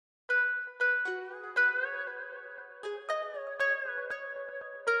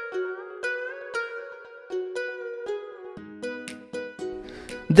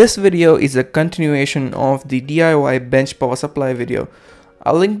This video is a continuation of the DIY bench power supply video.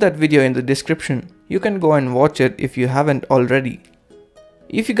 I'll link that video in the description. You can go and watch it if you haven't already.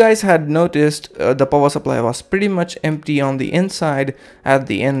 If you guys had noticed, the power supply was pretty much empty on the inside at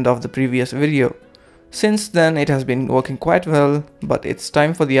the end of the previous video. Since then it has been working quite well, but it's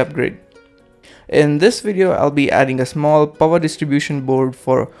time for the upgrade. In this video I'll be adding a small power distribution board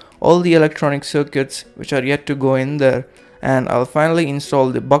for all the electronic circuits which are yet to go in there, and I'll finally install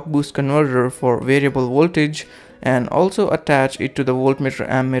the BuckBoost Converter for variable voltage and also attach it to the voltmeter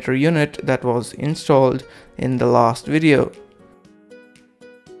ammeter unit that was installed in the last video.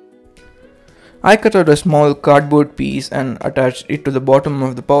 I cut out a small cardboard piece and attached it to the bottom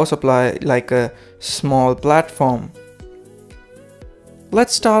of the power supply like a small platform.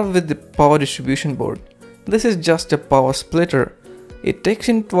 Let's start with the power distribution board. This is just a power splitter. It takes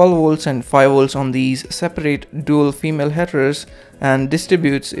in 12 volts and 5 volts on these separate dual female headers and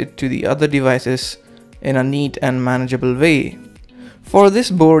distributes it to the other devices in a neat and manageable way. For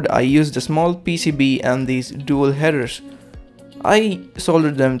this board I used a small PCB and these dual headers. I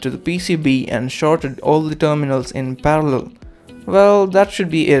soldered them to the PCB and shorted all the terminals in parallel. Well, that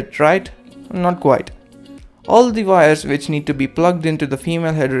should be it, right? Not quite. All the wires which need to be plugged into the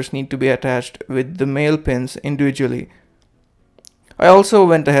female headers need to be attached with the male pins individually. I also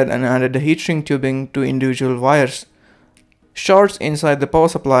went ahead and added the heatshrink tubing to individual wires. Shorts inside the power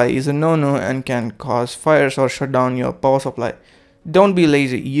supply is a no-no and can cause fires or shut down your power supply. Don't be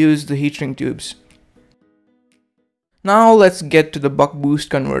lazy, use the heatshrink tubes. Now let's get to the BuckBoost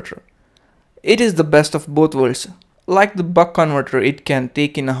Converter. It is the best of both worlds. Like the Buck Converter, it can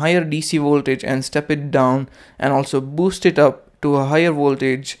take in a higher DC voltage and step it down and also boost it up to a higher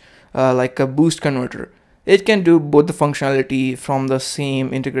voltage like a boost converter. It can do both the functionality from the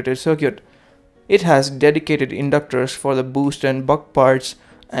same integrated circuit. It has dedicated inductors for the boost and buck parts,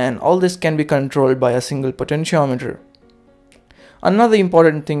 and all this can be controlled by a single potentiometer. Another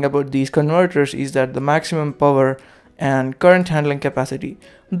important thing about these converters is that the maximum power and current handling capacity.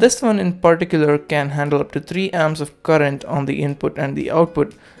 This one in particular can handle up to 3 amps of current on the input and the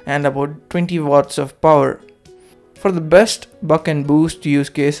output and about 20 watts of power. For the best buck and boost use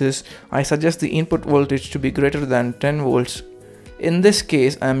cases, I suggest the input voltage to be greater than 10 volts. In this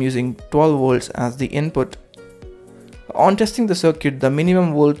case, I am using 12 volts as the input. On testing the circuit, the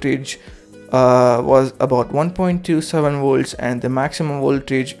minimum voltage was about 1.27 volts and the maximum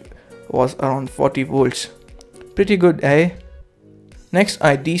voltage was around 40 volts. Pretty good, eh? Next,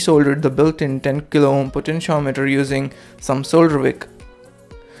 I desoldered the built-in 10 kilo ohm potentiometer using some solder wick.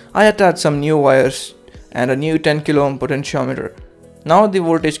 I attached some new wires and a new 10 kilo ohm potentiometer. Now the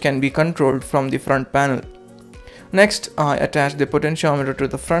voltage can be controlled from the front panel. Next, I attached the potentiometer to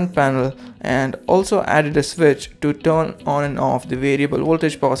the front panel and also added a switch to turn on and off the variable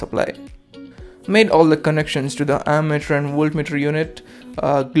voltage power supply. Made all the connections to the ammeter and voltmeter unit,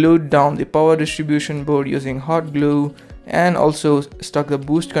 glued down the power distribution board using hot glue, and also stuck the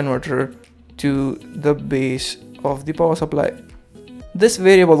boost converter to the base of the power supply. This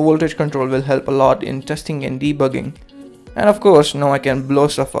variable voltage control will help a lot in testing and debugging. And of course, now I can blow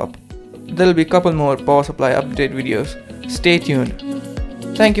stuff up. There'll be a couple more power supply update videos. Stay tuned.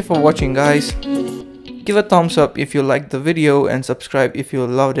 Thank you for watching, guys. Give a thumbs up if you liked the video and subscribe if you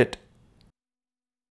loved it.